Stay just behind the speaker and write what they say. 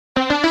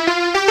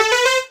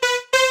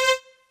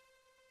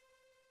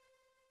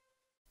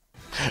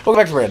Welcome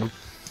back to Random.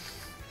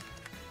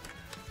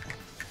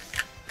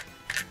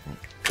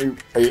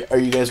 Are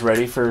you guys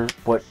ready for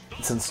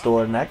what's in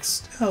store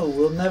next? Oh,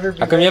 we'll never be.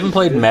 How come you haven't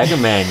played Mega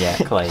Man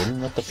yet,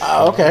 Clayton? What the fuck?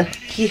 Oh, okay.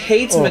 He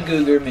hates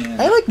Magooger Man.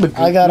 I like Magooger.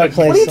 I gotta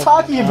play. What are you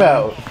talking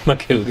about?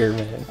 Magooger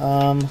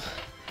Man.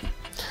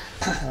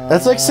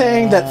 That's like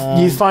saying that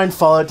you find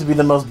Fallout to be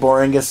the most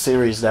boringest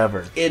series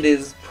ever. It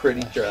is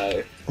pretty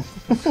dry.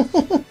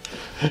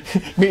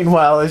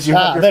 Meanwhile, as you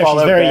have your there, she's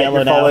Fallout very bag, yellow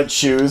your now. Fallout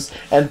shoes,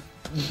 and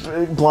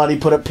Blondie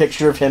put a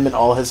picture of him in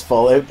all his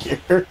Fallout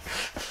gear.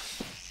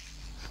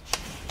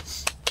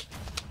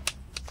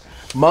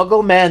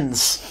 Muggle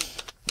Men's.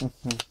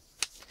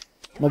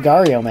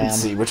 Magario Man. Let's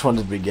see, which one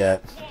did we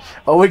get?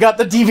 Oh, we got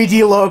the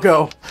DVD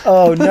logo.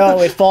 Oh no,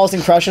 it falls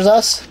and crushes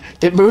us?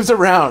 It moves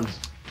around.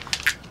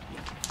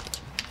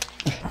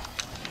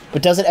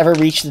 But does it ever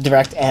reach the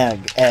direct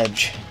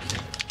edge?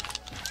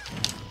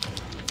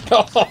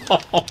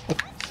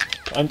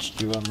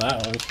 Punched you on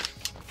that one.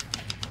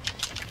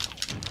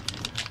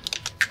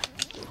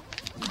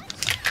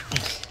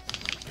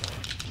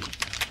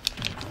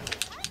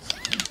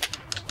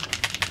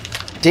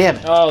 Damn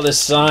it. Oh, this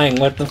sign,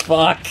 what the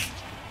fuck?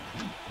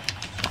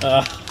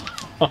 I'm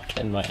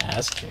getting my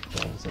ass kicked.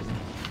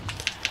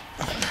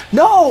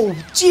 No!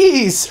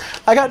 Jeez!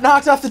 I got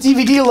knocked off the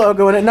DVD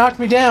logo and it knocked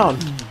me down.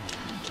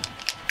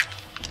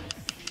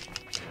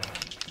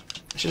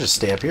 I should just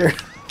stay up here.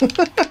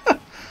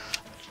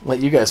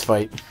 Let you guys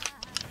fight.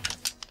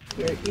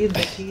 You're in the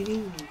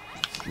TV.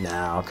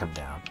 Nah, I'll come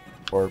down.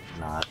 Or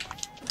not.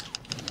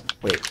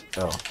 Wait.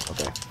 Oh,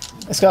 okay.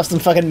 It's got some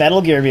fucking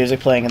Metal Gear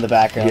music playing in the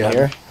background Yeah.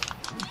 here.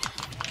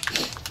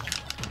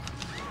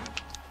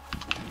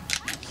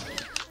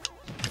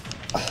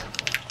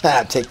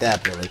 Ah, take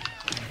that, Billy.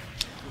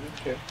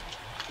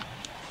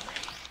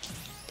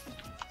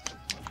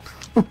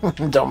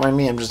 Okay. Don't mind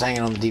me, I'm just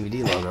hanging on the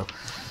DVD logo.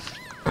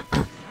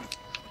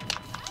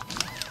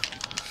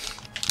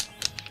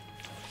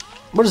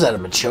 What is that, a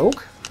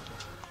Machoke?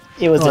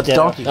 It was a it's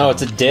ditto. Donkey Kong. Oh,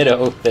 it's a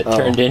ditto that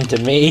turned into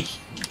me.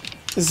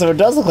 So it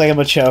does look like a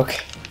Machoke.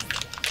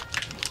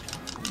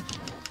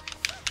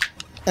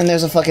 And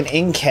there's a fucking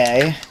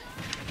Inkay.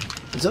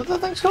 Is that what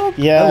that thing's called?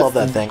 Yeah. I love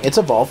that thing. Its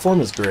evolved form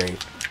is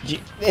great.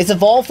 Its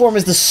evolved form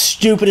is the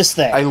stupidest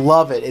thing. I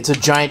love it. It's a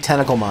giant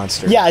tentacle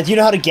monster. Yeah, do you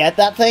know how to get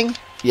that thing?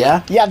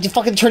 Yeah? Yeah, you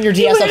fucking turn your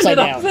DS upside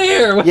Landed up down.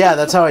 there. Yeah,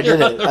 that's how I did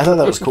it. I thought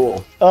that was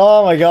cool.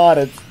 Oh my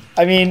god,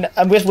 I mean,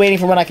 I'm just waiting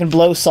for when I can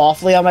blow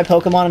softly on my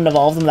Pokemon and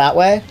evolve them that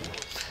way.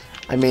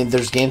 I mean,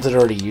 there's games that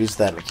already use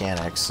that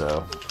mechanic,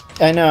 so...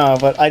 I know,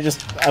 but I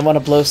want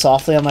to blow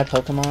softly on my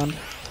Pokemon.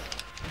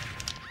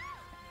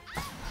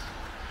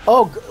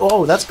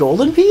 Oh, that's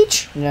Golden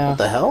Peach? Yeah. What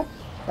the hell?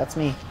 That's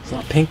me. It's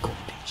not pink gold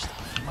peach,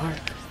 though. Mark.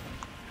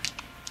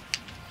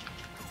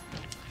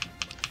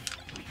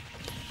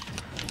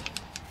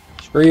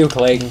 Screw you,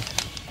 Clayton.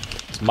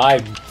 It's my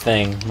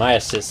thing, my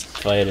assist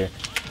fighter.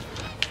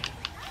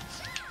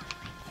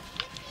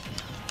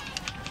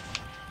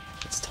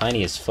 It's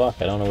tiny as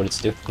fuck. I don't know what it's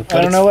doing.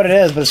 I don't know what it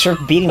is, but it's sure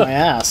beating my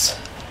ass.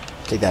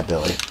 Take that,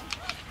 Billy.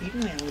 Eat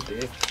my own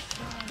dick.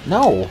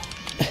 No.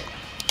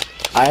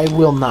 I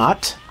will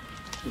not.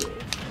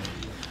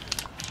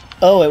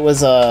 Oh, it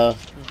was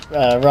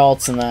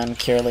Ralts and then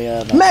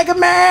Kirlia. Mega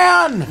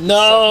Man!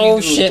 No, Into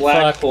a shit,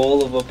 black fuck.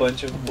 hole of a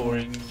bunch of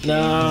boring. No,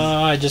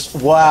 I just...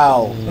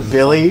 Wow.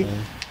 Billy,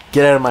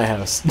 get out of my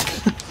house.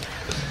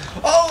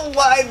 Oh,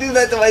 why do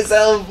that to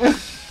myself?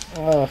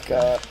 Oh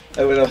god.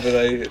 I went up and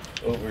I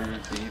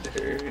overbeat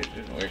her. It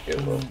didn't work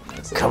out well for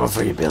myself. Coming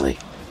for you, Billy.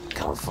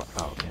 Coming for...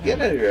 Oh, okay.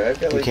 Get out of here. I've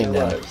got like came no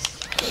down.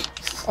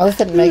 lives. I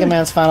think Mega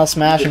Man's Final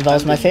Smash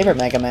involves my favorite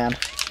Mega Man,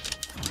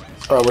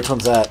 Oh, which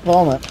one's that?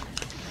 Volmit.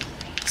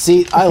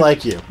 See, I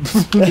like you.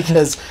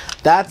 Because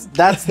that's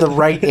the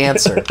right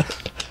answer.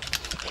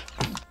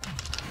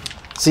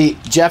 See,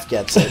 Jeff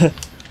gets it.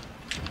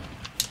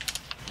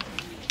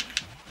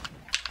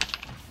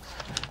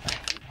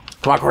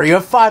 Come on, Cory, you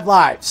have 5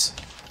 lives.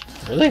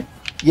 Really?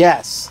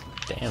 Yes.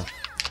 Damn.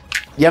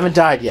 You haven't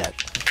died yet.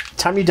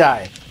 Time you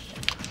die.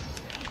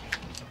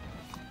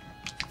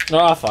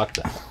 Oh, fuck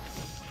that.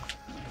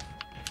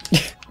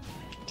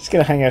 Just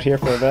gonna hang out here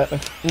for a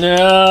bit.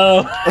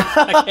 No!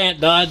 I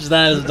can't dodge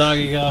that as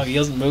Donkey Kong. He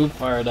doesn't move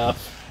far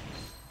enough.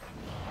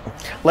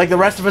 Like the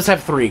rest of us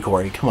have 3,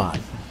 Cory. Come on.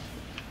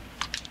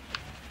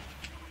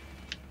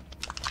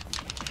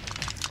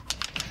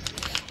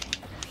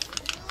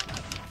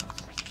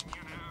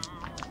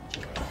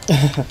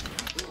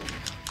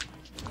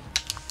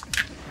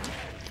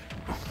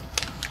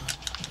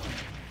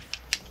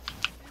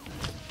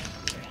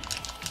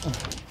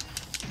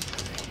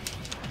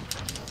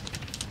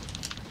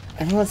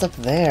 Everyone's up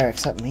there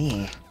except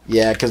me.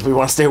 Yeah, because we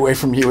want to stay away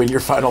from you in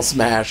your final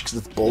smash, because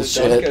it's The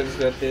bullshit. guy's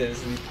got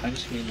this and he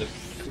punched me in the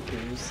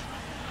poo-poos.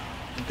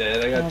 I'm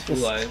dead. I got 2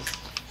 lives.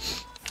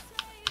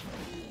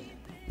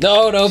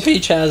 No,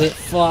 Peach has it.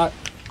 Fuck.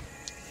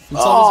 And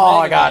so does Oh,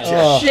 I Mega got Man. you.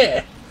 Oh.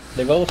 Shit.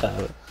 They both have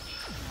it.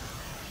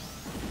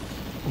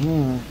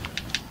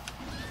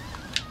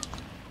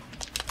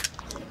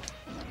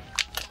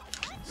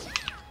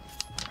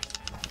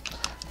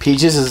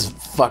 Peaches is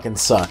fucking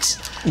sucks.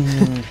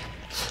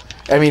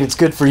 I mean, it's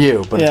good for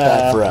you, but it's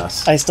bad for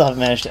us. I still haven't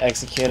managed to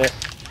execute it.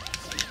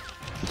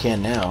 You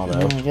can now,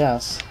 though.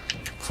 Yes.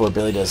 Before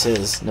Billy does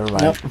his. Never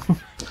mind.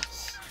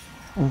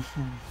 Nope.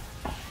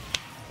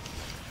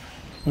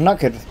 I'm not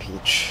good with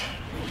Peach.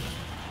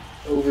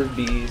 Over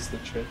B is the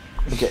trick.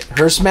 Okay,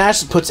 her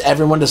smash puts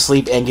everyone to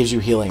sleep and gives you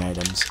healing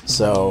items.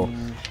 So,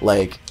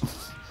 like,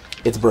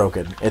 it's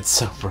broken. It's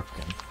so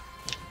broken.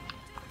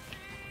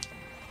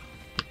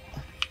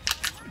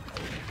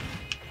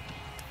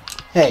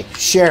 Hey,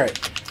 share it,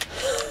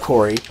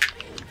 Cory.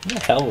 What the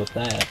hell with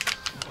that?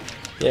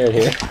 Get it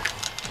here.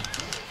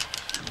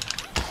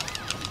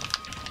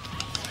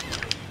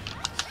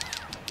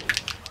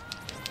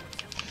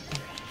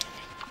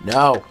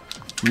 No.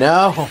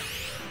 No.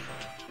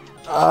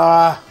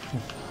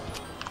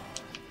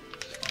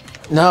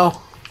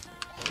 No.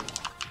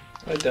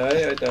 I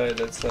die,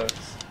 that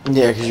sucks.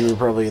 Yeah, because you were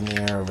probably in the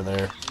air over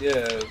there.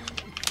 Yeah.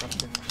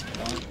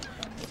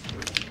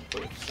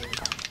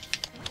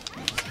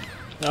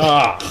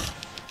 Ah.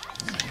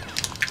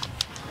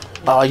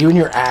 Oh, you and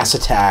your ass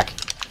attack.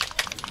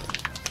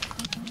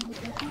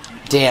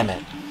 Damn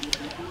it.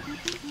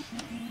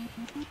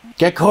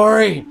 Get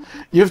Cory!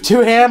 You have 2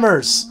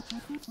 hammers!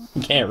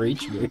 You can't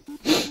reach me.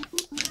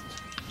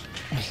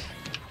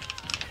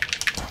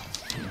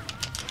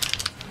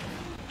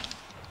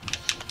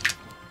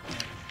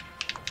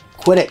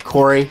 Quit it,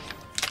 Cory.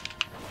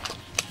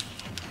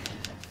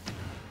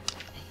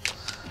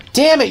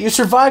 Damn it, you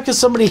survived because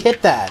somebody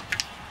hit that.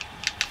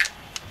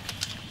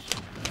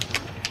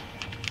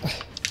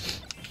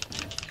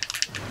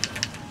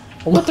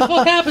 What the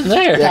fuck happened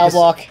there? Yeah, Pow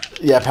block.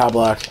 Yeah, pow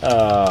block.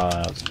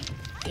 Oh,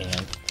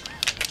 damn.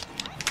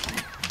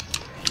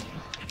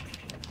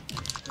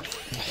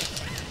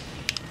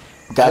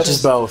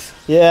 Gotchas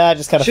both. Yeah, I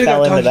just kind of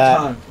fell into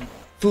that.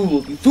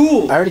 Fool, you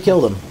fool! I already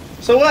killed him.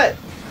 So what?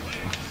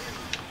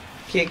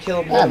 Can't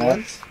kill him more than man.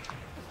 once?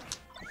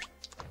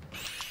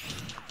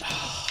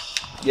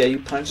 Yeah, you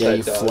punched Yeah, that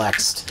you dog.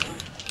 flexed.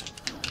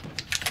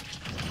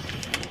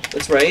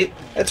 That's right.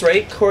 That's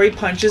right. Cory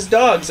punches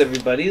dogs,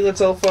 everybody.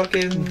 Let's all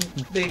fucking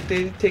they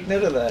take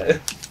note of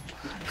that.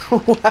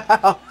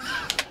 Wow.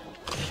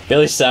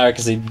 Billy's sour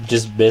because he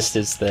just missed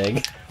his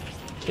thing.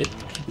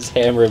 His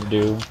hammer of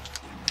doom.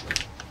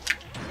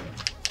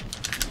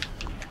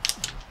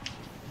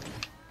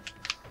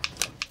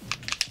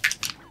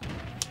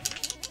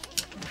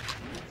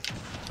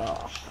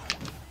 Oh.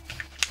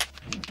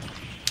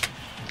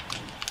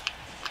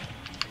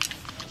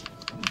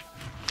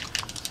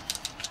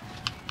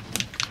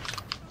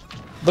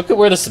 Look at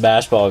where the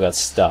Smash Ball got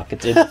stuck.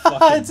 It's in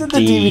fucking It's in the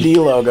D. DVD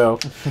logo.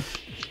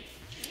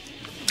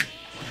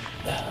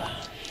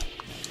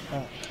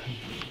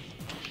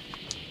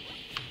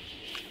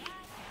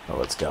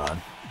 Oh, it's gone.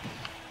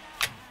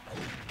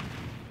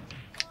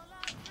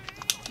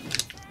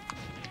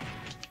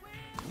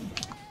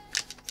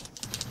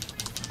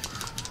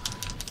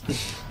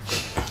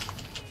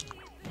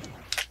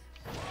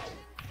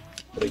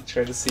 Like,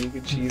 try to see who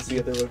can cheese the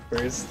other one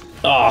first.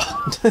 Oh,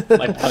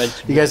 my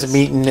punch. You guys are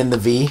meeting in the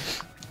V?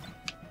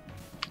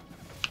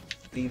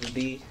 D to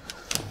D.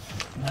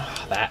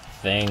 Oh, that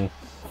thing.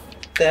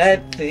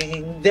 That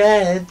thing,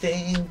 that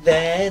thing,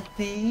 that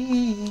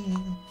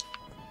thing.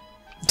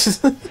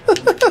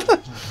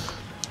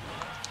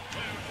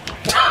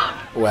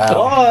 Wow.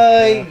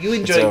 Boy, you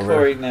enjoy over.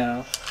 Cory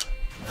now.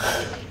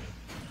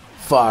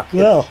 Fuck.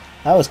 Yo,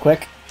 that was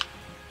quick.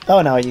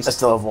 Oh, no, I I used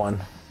still have 1.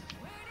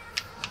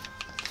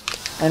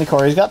 And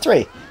Cory's got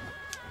 3.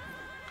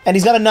 And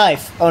he's got a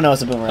knife. Oh, no,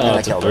 it's a boomerang. Oh, I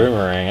it's a killed him.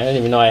 boomerang. I didn't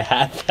even know I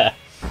had that.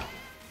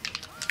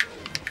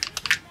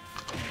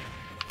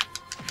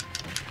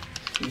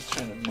 He's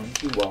trying to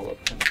monkey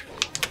wallop him.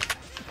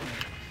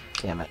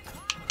 Damn it.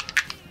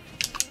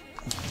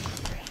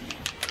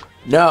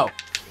 No.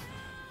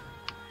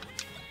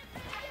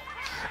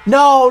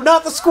 No,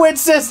 not the Squid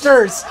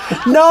Sisters!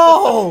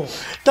 No!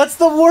 That's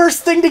the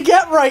worst thing to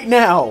get right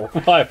now!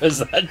 Why does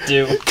that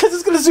do? Because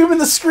it's gonna zoom in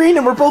the screen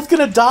and we're both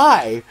gonna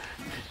die!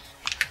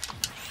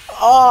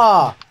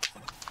 Ah!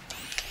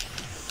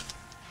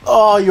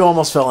 Oh, you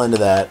almost fell into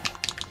that.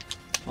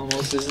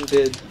 Almost isn't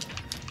dead.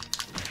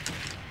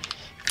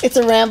 It's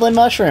a rambling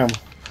mushroom.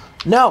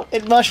 No!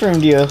 It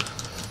mushroomed you.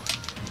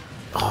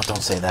 Oh,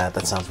 don't say that.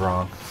 That sounds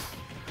wrong.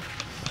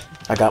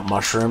 I got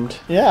mushroomed.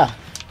 Yeah.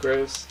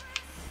 Gross.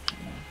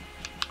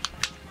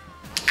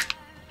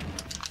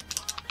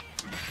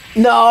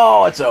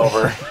 No, it's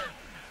over.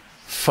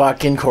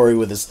 Fucking Cory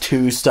with his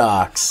 2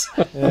 stocks.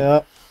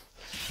 Yep.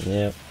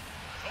 Yep.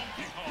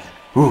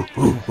 Ooh,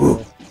 ooh,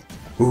 ooh.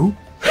 Ooh.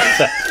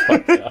 That's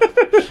fucked up.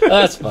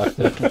 That's fucked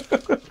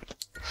up.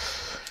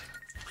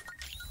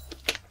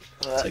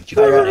 It's like, you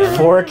got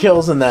 4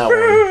 kills in that one.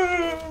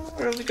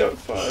 I only got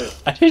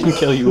 5. I didn't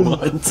kill you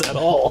once at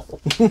all.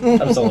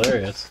 That was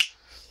hilarious.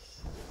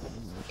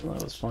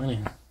 That was funny.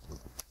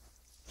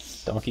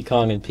 Donkey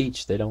Kong and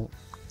Peach, they don't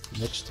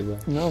mix too well.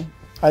 No.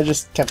 I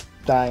just kept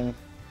dying.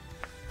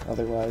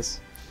 Otherwise.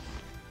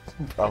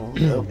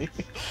 Probably.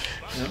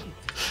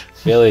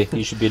 Billy,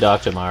 you should be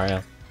Dr.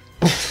 Mario.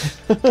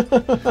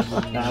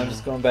 Nah, I'm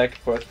just going back and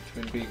forth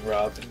between being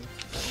Rob and...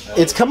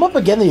 It's come up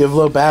again that you have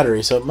low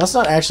battery, so it must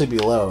not actually be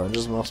low. It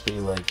just must be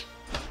like...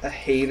 a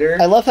hater.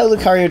 I love how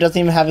Lucario doesn't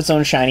even have its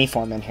own shiny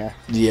form in here.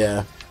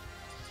 Yeah.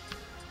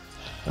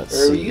 Let's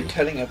Are see. you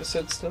cutting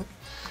episodes still?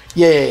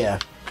 Yeah.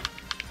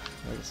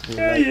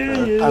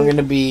 Yeah. I'm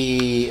gonna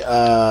be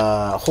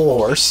whole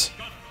horse.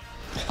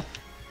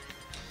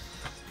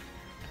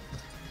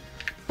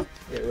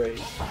 Yeah,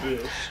 right.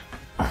 Yeah.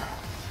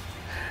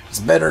 It's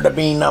better to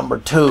be number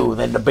 2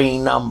 than to be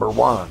number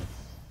 1.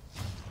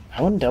 I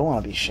don't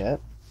want to be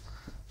shit.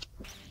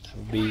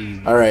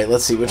 All right,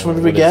 let's see. Which one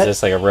did we What get? Is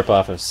this like a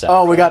ripoff of South?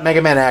 Oh, we got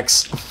Mega Man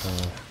X.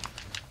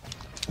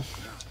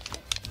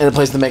 And it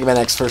plays the Mega Man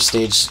X first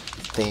stage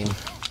theme.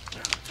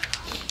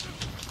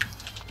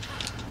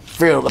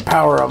 Feel the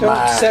power of Don't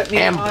my set me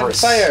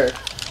Empress. on fire.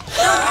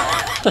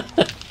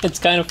 It's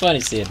kind of funny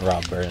seeing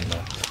Rob burn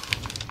though.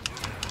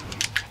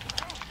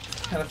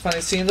 Kind of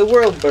funny seeing the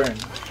world burn.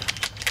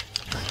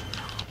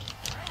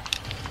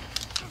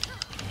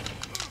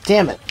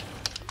 Damn it.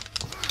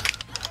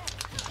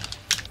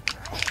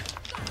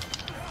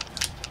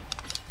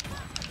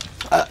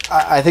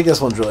 I think this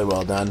one's really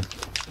well done.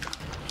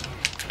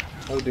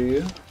 Oh, do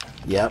you?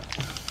 Yep.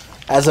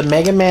 As a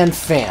Mega Man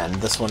fan,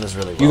 this one is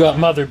really well You got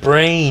done. mother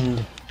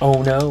brained.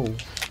 Oh no.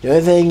 The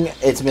only thing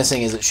it's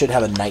missing is it should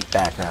have a night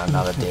background,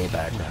 not a day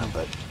background,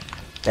 but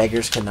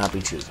beggars cannot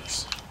be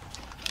choosers.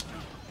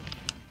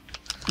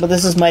 But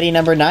this is Mighty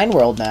Number 9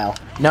 world now.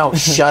 No,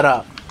 shut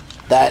up.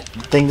 That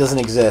thing doesn't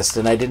exist,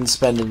 and I didn't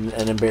spend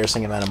an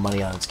embarrassing amount of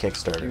money on its You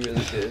Kickstarter.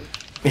 really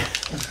did.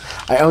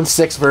 I own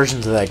 6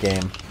 versions of that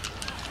game.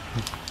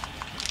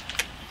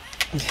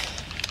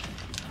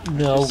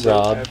 No, Just so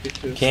Rob. happy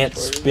to Can't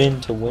support you.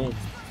 spin to win.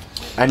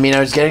 I mean, I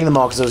was getting them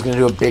all because I was going to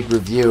do a big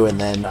review, and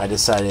then I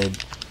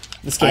decided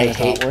This game is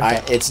not worth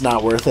it. it's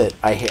not worth it.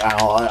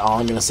 All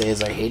I'm going to say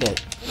is I hate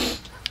it.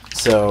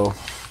 So...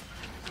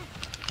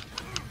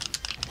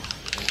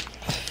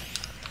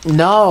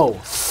 No!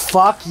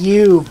 Fuck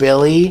you,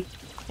 Billy!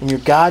 And your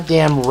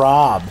goddamn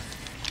Rob.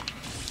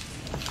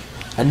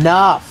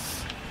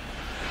 Enough!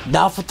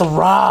 Enough with the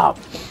Rob!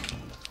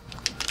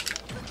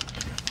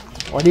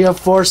 Why do you have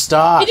 4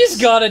 stocks? I just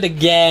got it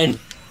again.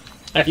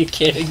 Are you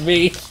kidding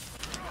me?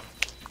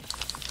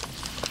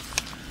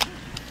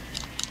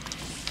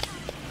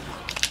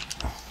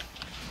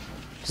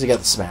 Because you got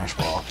the Smash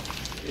Ball.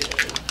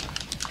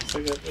 So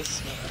I got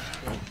this.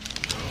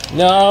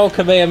 No,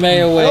 Kamehameha I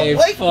don't wave.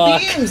 like Fuck.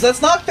 beams!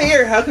 That's not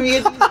fair! How can we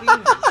get these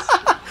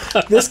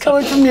beams? This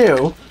coming from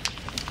you.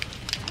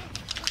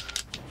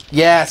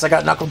 Yes, I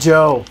got Knuckle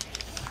Joe.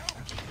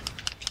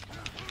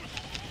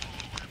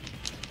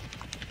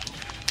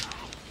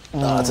 Oh,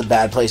 that's a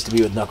bad place to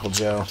be with Knuckle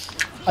Joe.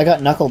 I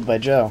got knuckled by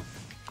Joe.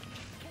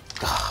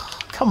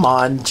 Come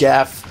on,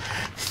 Jeff.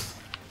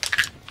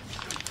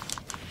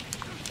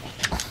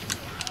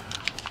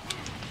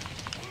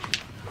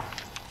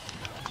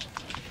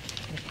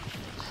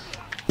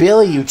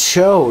 Billy, you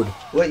chode.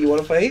 What, you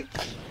want to fight?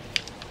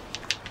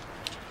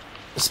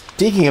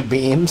 Speaking of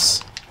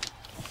beams,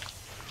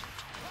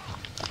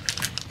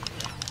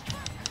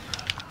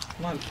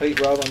 Come on, fight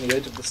Rob on the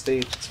edge of the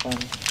stage. It's fun.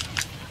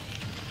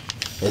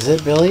 is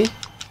it Billy?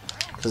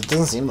 Because it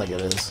doesn't seem like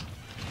it is.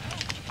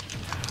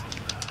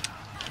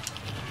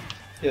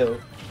 Yo.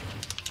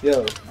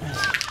 Yo.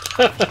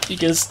 You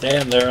can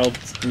stand there, I'll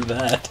just do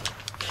that.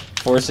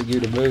 Forcing you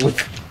to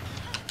move.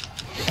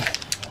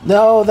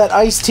 No, that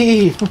iced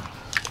tea.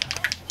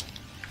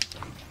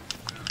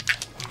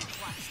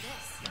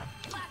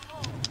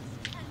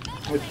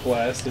 Which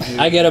blasted you?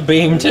 I get a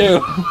beam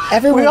too.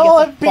 Everyone We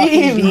all gets have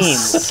fucking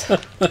beams.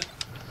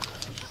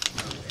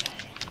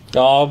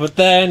 Oh, but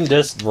then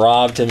just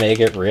Rob to make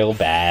it real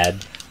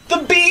bad. The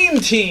beam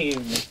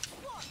team!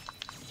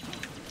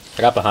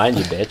 I got behind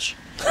you, bitch.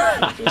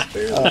 Just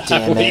barely. Oh,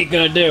 damn What are you it.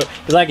 gonna do?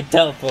 Because I can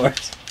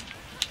teleport.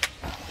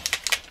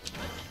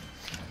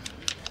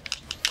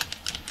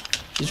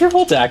 Is your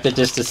whole tactic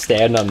just to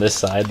stand on this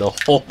side the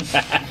whole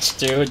match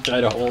too and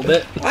try to hold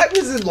it? I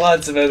was in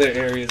lots of other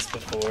areas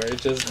before.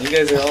 It's just, you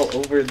guys are all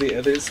over the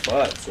other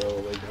spot, so,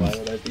 like, why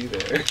would I be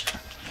there?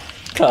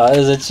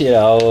 Cause it's, you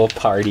know, a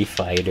party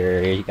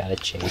fighter. You gotta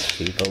chase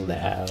people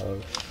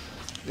down.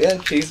 Yeah,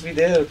 chase me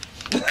down.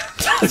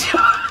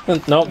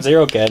 Nope,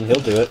 Zero can.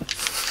 He'll do it.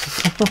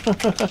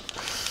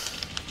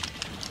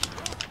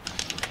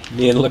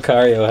 Me and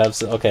Lucario have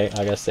some... Okay,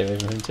 I gotta stay away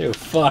from him too.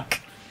 Fuck.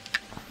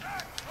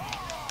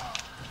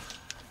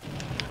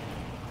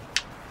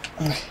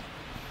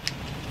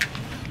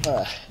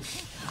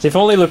 See, if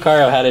only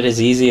Lucario had it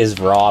as easy as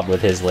Rob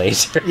with his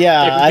laser.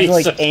 Yeah, it would I'd be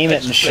like so aim it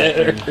much and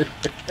shit. better.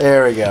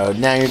 There we go.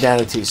 Now you're down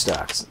to 2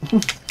 stocks.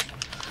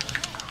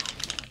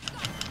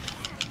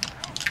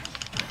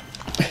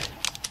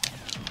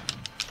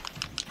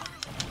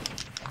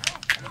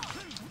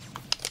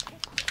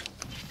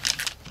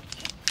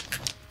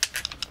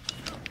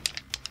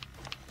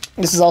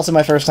 This is also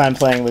my first time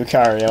playing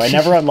Lucario. I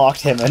never unlocked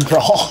him in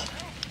Brawl.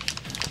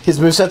 His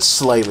moveset's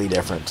slightly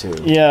different, too.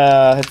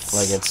 Yeah, it's...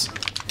 Like, it's...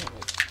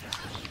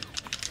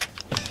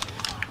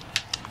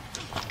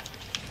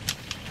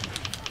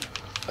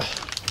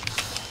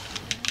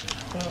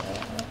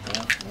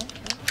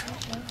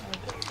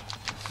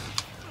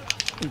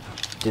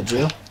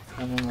 you?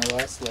 I'm in my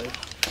last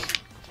life.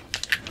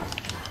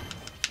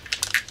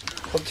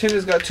 Well,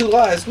 Tina's got 2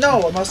 lives.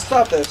 No, I must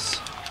stop this.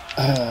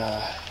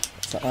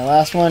 Is that my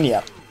last one?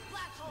 Yep.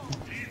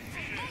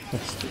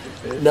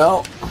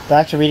 No.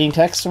 Back to reading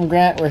text from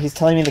Grant where he's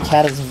telling me the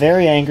cat is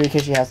very angry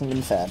because she hasn't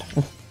been fed.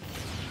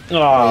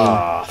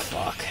 Oh,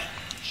 fuck.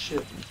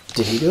 Shit.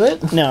 Did he do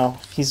it? No,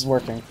 he's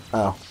working.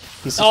 Oh.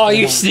 He's Oh,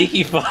 you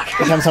sneaky fuck.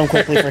 He comes home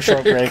quickly for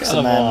short breaks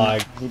and Come then on.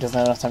 he doesn't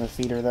have enough time to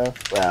feed her though.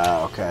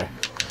 Oh, okay.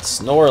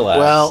 Snorlax.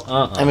 Well,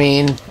 I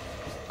mean,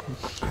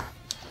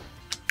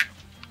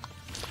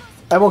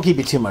 I won't keep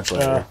you too much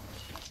later.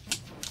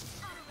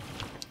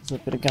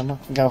 Zip it to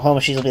go home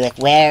and she'll be like,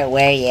 where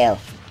are you?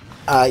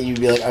 You'd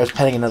be like, I was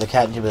petting another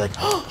cat, and you'd be like,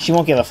 She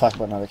won't give a fuck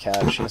about another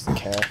cat. She doesn't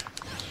care.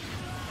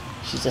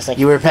 She's just like,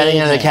 you were petting "Feed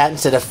another me." cat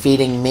instead of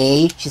feeding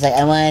me? She's like,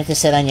 I wanted to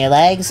sit on your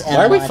legs. And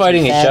why I are we wanted to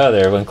fighting be each fed."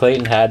 other when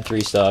Clayton had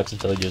 3 stocks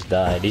until he just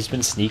died? He's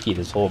been sneaky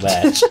this whole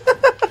match.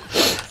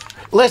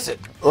 Listen,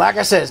 like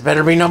I said, it's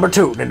better to be number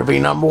 2 than to be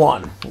number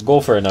 1. We'll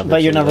go for a number.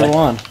 But you're 2, number right?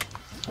 1.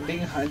 I'm being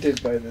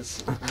hunted by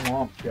this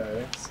womp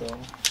guy, so...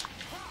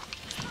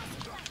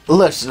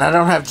 Listen, I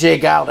don't have Jay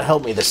Guile to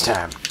help me this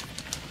time.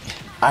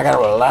 I gotta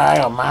rely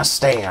on my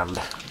stand.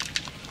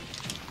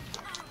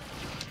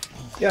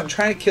 Yeah, I'm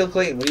trying to kill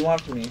Clayton. What do you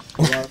want from me? You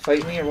want to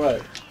fight me or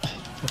what?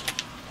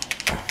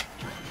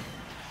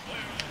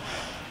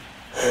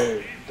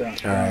 Oh, done.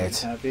 Alright.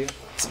 Happy?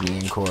 It's me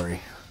and Cory.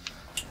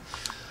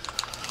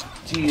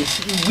 Jeez,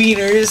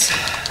 wieners.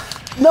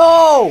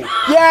 No!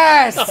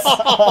 Yes!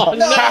 Oh,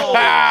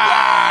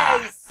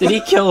 no! Did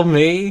he kill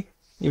me?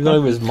 Even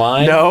though he was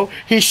mine? No,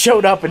 he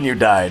showed up and you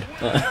died.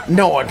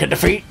 No one can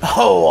defeat a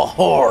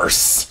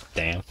horse.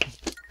 Damn.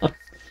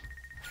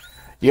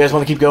 You guys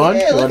want to keep going?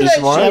 Yeah, You look want to at do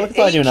some that more? Yeah, we shit. could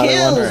probably do 8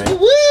 another one. kills.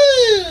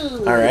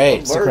 Woo!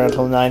 Alright. Stick around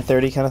until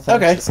 9:30 kind of thing.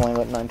 Okay. It's only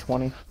about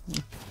 9:20.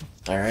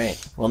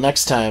 Alright. Well,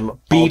 next time,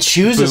 I'll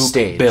choose a boop,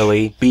 stage.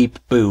 Billy. Beep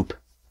boop.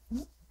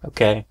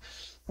 Okay.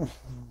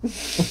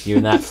 You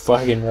and that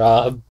fucking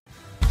Rob.